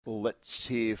Let's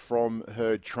hear from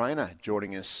her trainer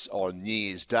joining us on New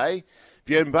Year's Day.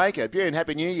 Bjorn Baker. Bjorn,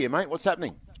 Happy New Year, mate. What's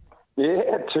happening?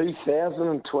 Yeah,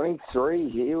 2023.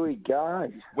 Here we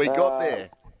go. We got there.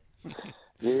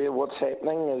 Yeah, what's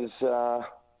happening is I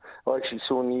actually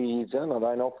saw New Year's in. I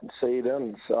don't often see it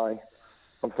in, so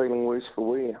I'm feeling worse for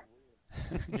wear.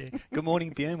 Yeah. Good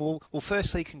morning, Bjorn. Well,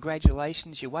 firstly,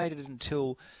 congratulations. You waited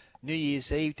until New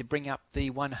Year's Eve to bring up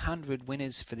the 100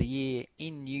 winners for the year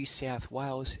in New South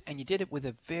Wales, and you did it with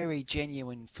a very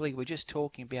genuine feeling. We're just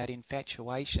talking about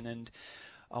infatuation, and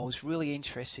I was really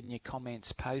interested in your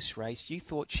comments post-race. You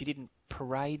thought she didn't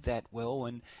parade that well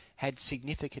and had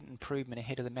significant improvement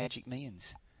ahead of the Magic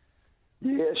Millions.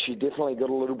 Yeah, she definitely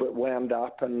got a little bit wound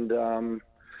up, and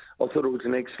I thought it was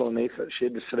an excellent effort. She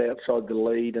had to sit outside the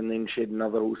lead, and then she had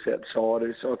another horse outside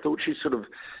her. So I thought she sort of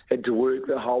had to work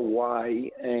the whole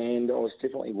way, and I was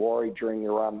definitely worried during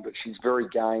the run. But she's very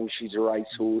game. She's a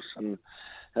racehorse, and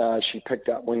she picked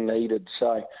up when needed.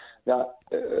 So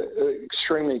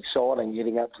extremely exciting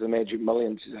getting up to the Magic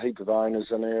Millions. There's a heap of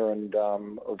owners in her, and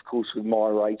of course with my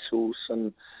racehorse.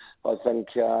 And I think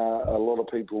a lot of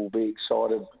people will be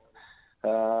excited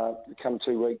come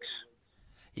 2 weeks.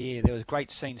 Yeah, there was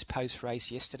great scenes post-race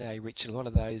yesterday, Richard. A lot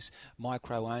of those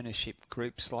micro-ownership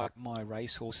groups like My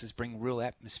Racehorses bring real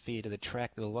atmosphere to the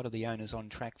track. There are a lot of the owners on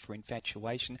track for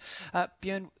infatuation.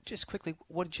 Bjorn, just quickly,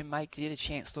 what did you make? You had a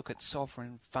chance to look at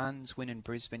Sovereign Funds win in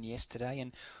Brisbane yesterday,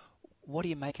 and what do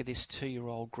you make of this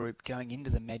 2-year-old group going into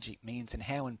the Magic Millions, and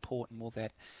how important will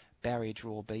that barrier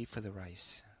draw be for the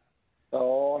race?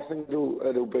 Oh, I think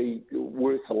it'll be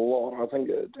worth a lot. I think,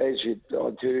 I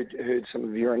heard some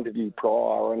of your interview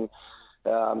prior, and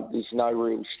there's no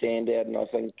real standout, and I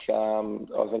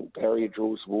think barrier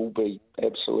draws will be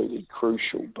absolutely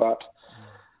crucial. But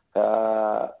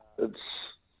it's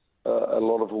a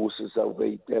lot of horses. They'll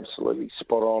be absolutely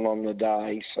spot on the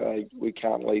day, so we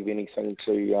can't leave anything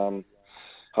to.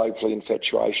 Hopefully,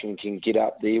 infatuation can get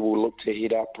up there. We'll look to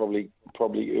head up probably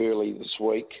early this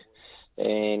week.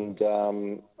 And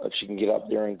if she can get up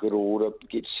there in good order,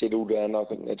 get settled in, I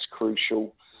think that's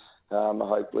crucial.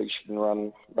 Hopefully she can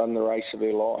run the race of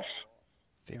her life.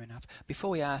 Fair enough. Before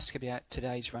we ask about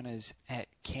today's runners at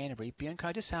Canterbury, Bjorn, can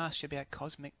I just ask you about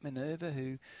Cosmic Minerva,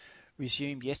 who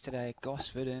resumed yesterday at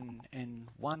Gosford and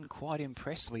won quite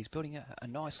impressively. He's building a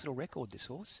nice little record, this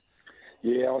horse.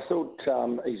 Yeah, I thought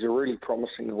he's a really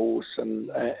promising horse,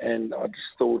 and I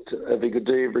just thought if he could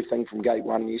do everything from gate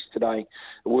one yesterday,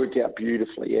 it worked out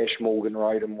beautifully. Ash Morgan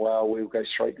rode him well. We'll go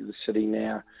straight to the city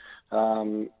now.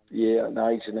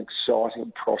 He's an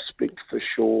exciting prospect for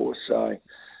sure, so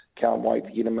can't wait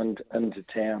to get him into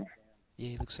town. Yeah,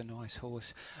 he looks a nice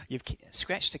horse. You've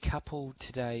scratched a couple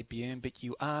today, Bjorn, but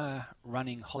you are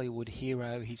running Hollywood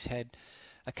Hero. He's had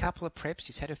a couple of preps.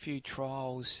 He's had a few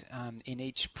trials in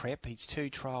each prep. His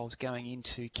 2 trials going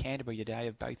into Canterbury today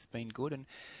have both been good, and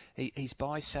he's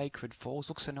by Sacred Falls.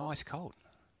 Looks a nice colt.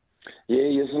 Yeah,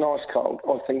 he is a nice colt.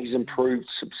 I think he's improved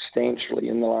substantially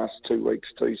in the last 2 weeks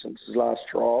too, since his last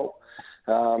trial.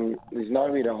 There's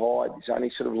nowhere to hide. There's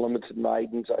only sort of limited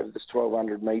maidens over this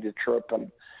 1,200 metre trip,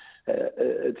 and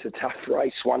it's a tough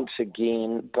race once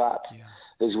again, but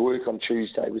his work on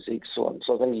Tuesday was excellent.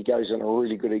 So I think he goes in a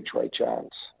really good each-way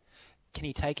chance. Can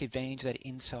he take advantage of that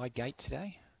inside gate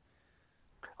today?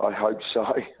 I hope so.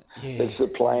 Yeah. That's the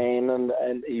plan,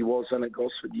 and he was in at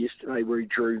Gosford yesterday where he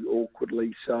drew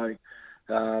awkwardly, so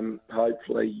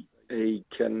hopefully he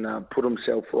can put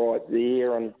himself right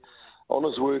there, and on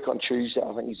his work on Tuesday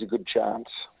I think he's a good chance.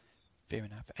 Fair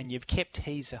enough. And you've kept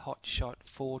He's a Hot Shot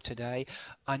for today.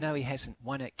 I know he hasn't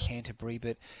won at Canterbury,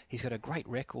 but he's got a great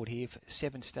record here.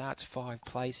 7 starts, 5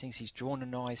 placings. He's drawn a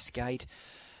nice gate.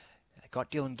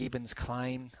 Got Dylan Gibbons'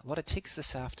 claim. A lot of ticks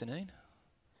this afternoon.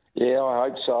 Yeah, I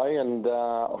hope so. And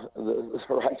the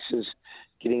race is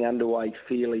getting underway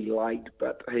fairly late,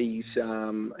 but he's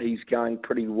going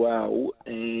pretty well,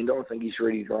 and I think he's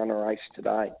ready to run a race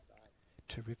today.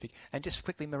 Terrific. And just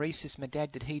quickly, Maurice's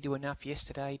Madad, did he do enough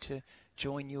yesterday to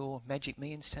join your Magic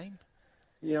Millions team?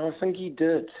 Yeah, I think he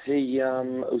did. It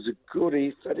was a good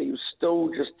effort. He was still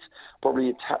just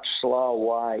probably a touch slow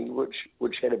away,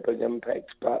 which had a big impact,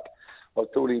 but I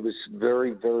thought he was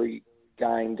very, very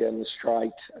game down the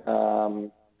straight,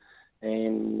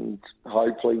 and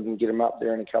hopefully we can get him up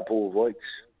there in a couple of weeks.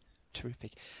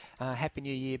 Terrific. Happy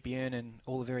New Year, Bjorn, and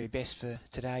all the very best for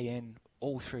today and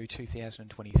all through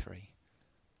 2023.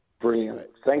 Brilliant.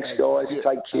 Thanks, guys.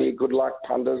 Take care. Good luck,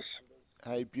 punters.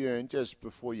 Hey, Bjorn, just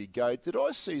before you go, did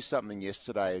I see something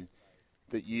yesterday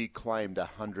that you claimed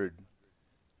 100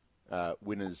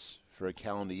 winners for a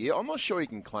calendar year? I'm not sure you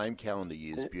can claim calendar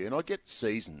years, Bjorn. I get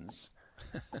seasons.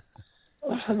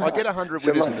 I get 100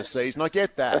 winners in the season. I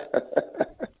get that.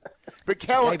 But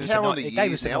calendar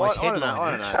years now, I don't know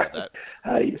about that.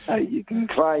 Hey, you can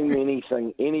claim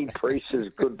anything. Any press is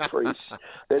good press.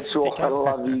 That's why I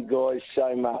love you guys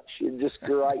so much. You're just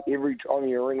great. Every time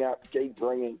you ring up, keep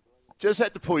ringing. Just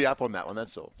had to pull you up on that one,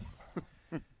 that's all.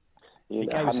 He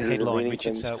gave us a headline,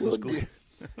 Richard, so it was good.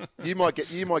 You might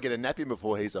get a nappy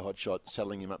before he's a hot shot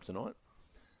selling him up tonight.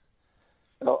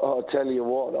 I'll tell you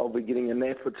what, I'll be getting a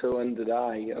nap or two in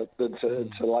today.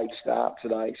 It's a late start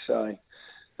today, so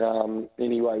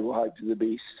anyway, we'll hope for the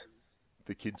best.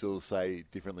 The kids will say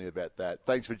differently about that.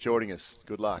 Thanks for joining us.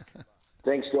 Good luck.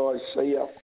 Thanks, guys. See ya.